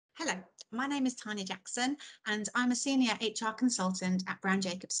Hello, my name is Tanya Jackson and I'm a senior HR consultant at Brown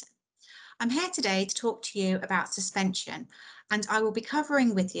Jacobson. I'm here today to talk to you about suspension, and I will be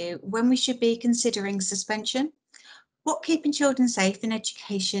covering with you when we should be considering suspension, what keeping children safe in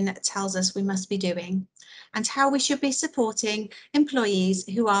education tells us we must be doing, and how we should be supporting employees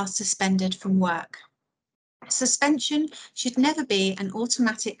who are suspended from work. Suspension should never be an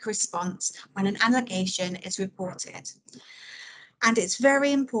automatic response when an allegation is reported. And it's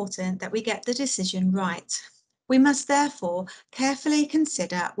very important that we get the decision right. We must therefore carefully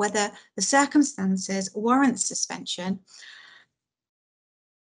consider whether the circumstances warrant suspension.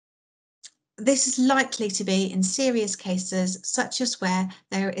 This is likely to be in serious cases, such as where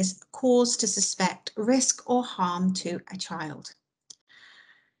there is cause to suspect risk or harm to a child.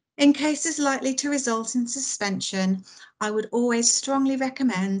 In cases likely to result in suspension, I would always strongly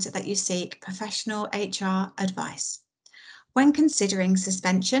recommend that you seek professional HR advice. When considering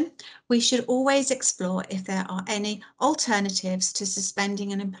suspension, we should always explore if there are any alternatives to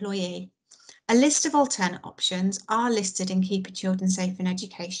suspending an employee. A list of alternate options are listed in Keeping Children Safe in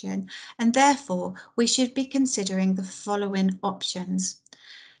Education, and therefore we should be considering the following options.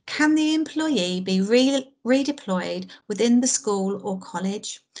 Can the employee be redeployed within the school or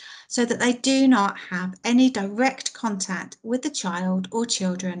college so that they do not have any direct contact with the child or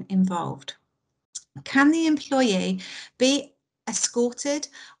children involved? Can the employee be escorted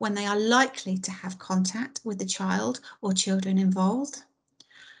when they are likely to have contact with the child or children involved?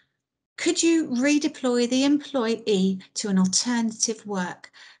 Could you redeploy the employee to an alternative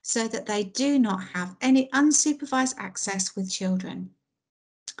work so that they do not have any unsupervised access with children?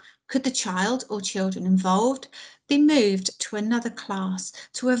 Could the child or children involved be moved to another class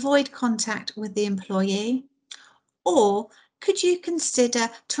to avoid contact with the employee? Or could you consider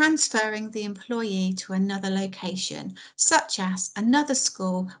transferring the employee to another location, such as another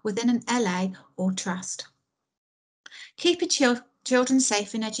school within an LA or trust? Keeping Children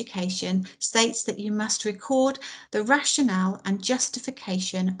Safe in Education states that you must record the rationale and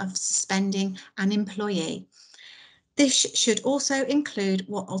justification of suspending an employee. This should also include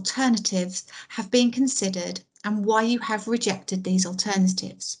what alternatives have been considered and why you have rejected these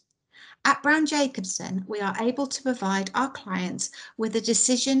alternatives. At Brown Jacobson, we are able to provide our clients with a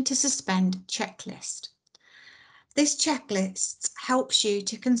decision to suspend checklist. This checklist helps you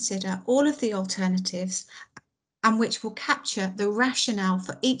to consider all of the alternatives and which will capture the rationale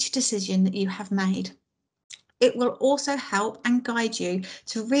for each decision that you have made. It will also help and guide you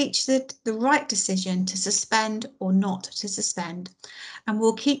to reach the right decision to suspend or not to suspend, and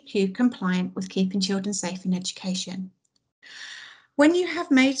will keep you compliant with Keeping Children Safe in Education. When you have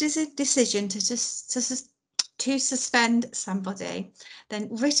made a decision to suspend somebody, then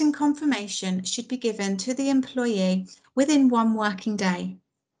written confirmation should be given to the employee within 1 working day.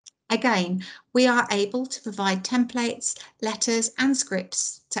 Again, we are able to provide templates, letters and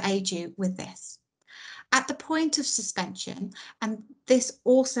scripts to aid you with this. At the point of suspension, and this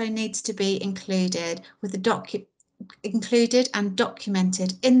also needs to be included and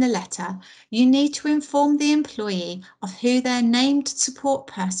documented in the letter, you need to inform the employee of who their named support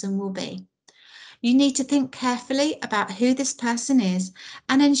person will be. You need to think carefully about who this person is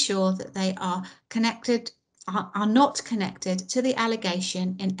and ensure that they are not connected to the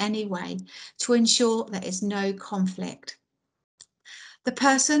allegation in any way to ensure there is no conflict. The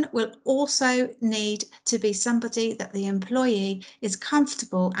person will also need to be somebody that the employee is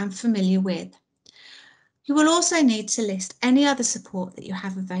comfortable and familiar with. You will also need to list any other support that you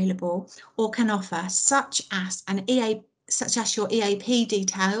have available or can offer, such as your EAP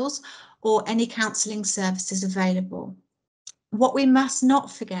details or any counselling services available. What we must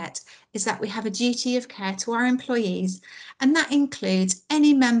not forget is that we have a duty of care to our employees, and that includes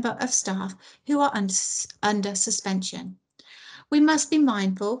any member of staff who are under suspension. We must be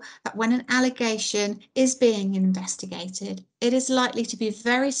mindful that when an allegation is being investigated, it is likely to be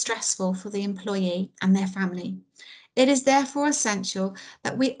very stressful for the employee and their family. It is therefore essential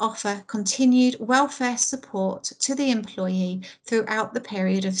that we offer continued welfare support to the employee throughout the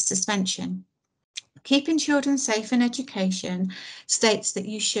period of suspension. Keeping Children Safe in Education states that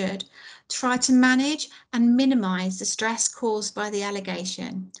you should try to manage and minimise the stress caused by the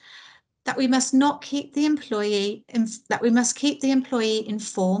allegation, that we must keep the employee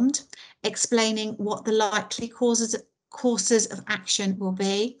informed, explaining what the likely courses of action will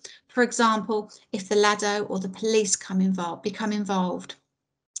be. For example, if the LADO or the police become involved.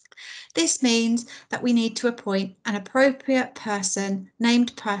 This means that we need to appoint an appropriate person,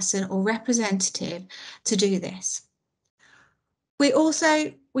 named person or representative to do this.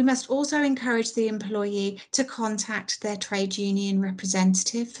 We must also encourage the employee to contact their trade union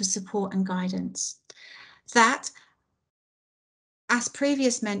representative for support and guidance. That, as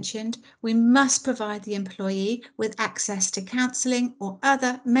previously mentioned, we must provide the employee with access to counselling or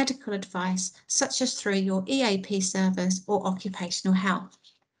other medical advice, such as through your EAP service or occupational health.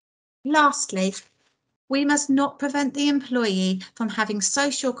 Lastly, we must not prevent the employee from having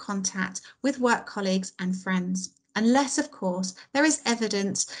social contact with work colleagues and friends, unless, of course, there is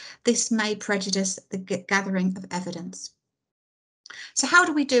evidence this may prejudice the gathering of evidence. So how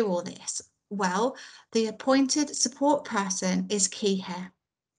do we do all this? Well, the appointed support person is key here.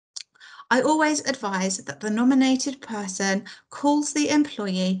 I always advise that the nominated person calls the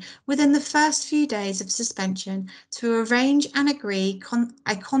employee within the first few days of suspension to arrange and agree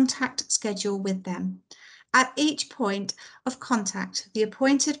a contact schedule with them. At each point of contact, the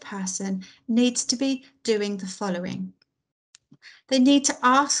appointed person needs to be doing the following. They need to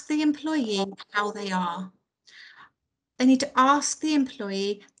ask the employee how they are. They need to ask the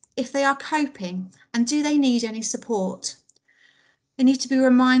employee if they are coping and do they need any support. They need to be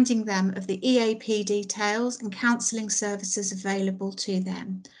reminding them of the EAP details and counselling services available to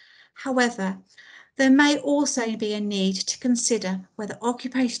them. However, there may also be a need to consider whether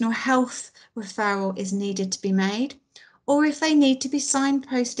occupational health referral is needed to be made, or if they need to be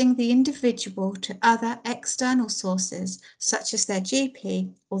signposting the individual to other external sources, such as their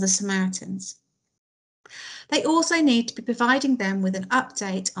GP or the Samaritans. They also need to be providing them with an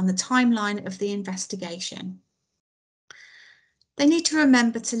update on the timeline of the investigation. They need to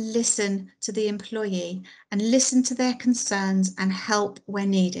remember to listen to the employee and listen to their concerns and help where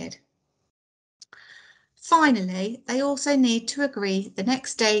needed. Finally, they also need to agree the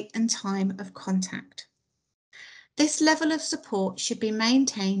next date and time of contact. This level of support should be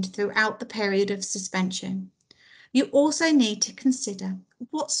maintained throughout the period of suspension. You also need to consider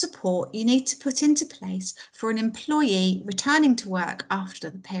what support you need to put into place for an employee returning to work after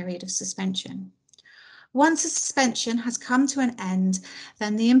the period of suspension. Once a suspension has come to an end,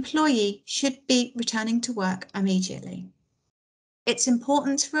 then the employee should be returning to work immediately. It's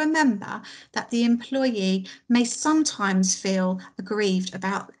important to remember that the employee may sometimes feel aggrieved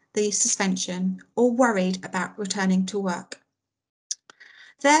about the suspension or worried about returning to work.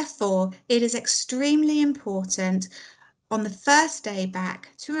 Therefore, it is extremely important on the first day back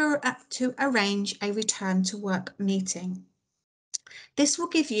to arrange a return to work meeting. This will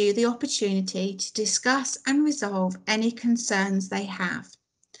give you the opportunity to discuss and resolve any concerns they have.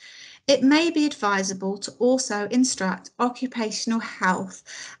 It may be advisable to also instruct occupational health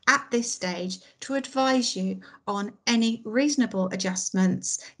at this stage to advise you on any reasonable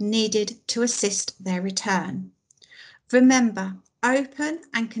adjustments needed to assist their return. Remember, open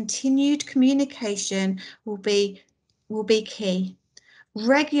and continued communication will be key.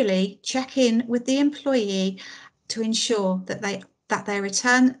 Regularly check in with the employee to ensure that their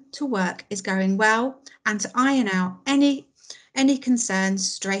return to work is going well and to iron out any concerns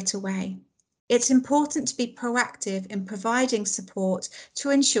straight away. It's important to be proactive in providing support to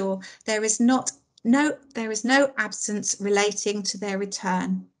ensure there is no absence relating to their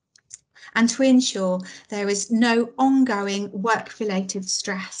return, and to ensure there is no ongoing work-related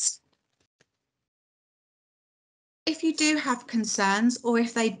stress. If you do have concerns, or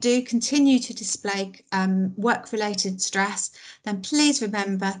if they do continue to display work-related stress, then please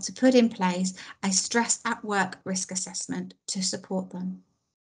remember to put in place a stress at work risk assessment to support them.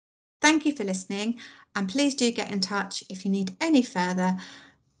 Thank you for listening, and please do get in touch if you need any further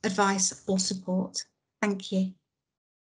advice or support. Thank you.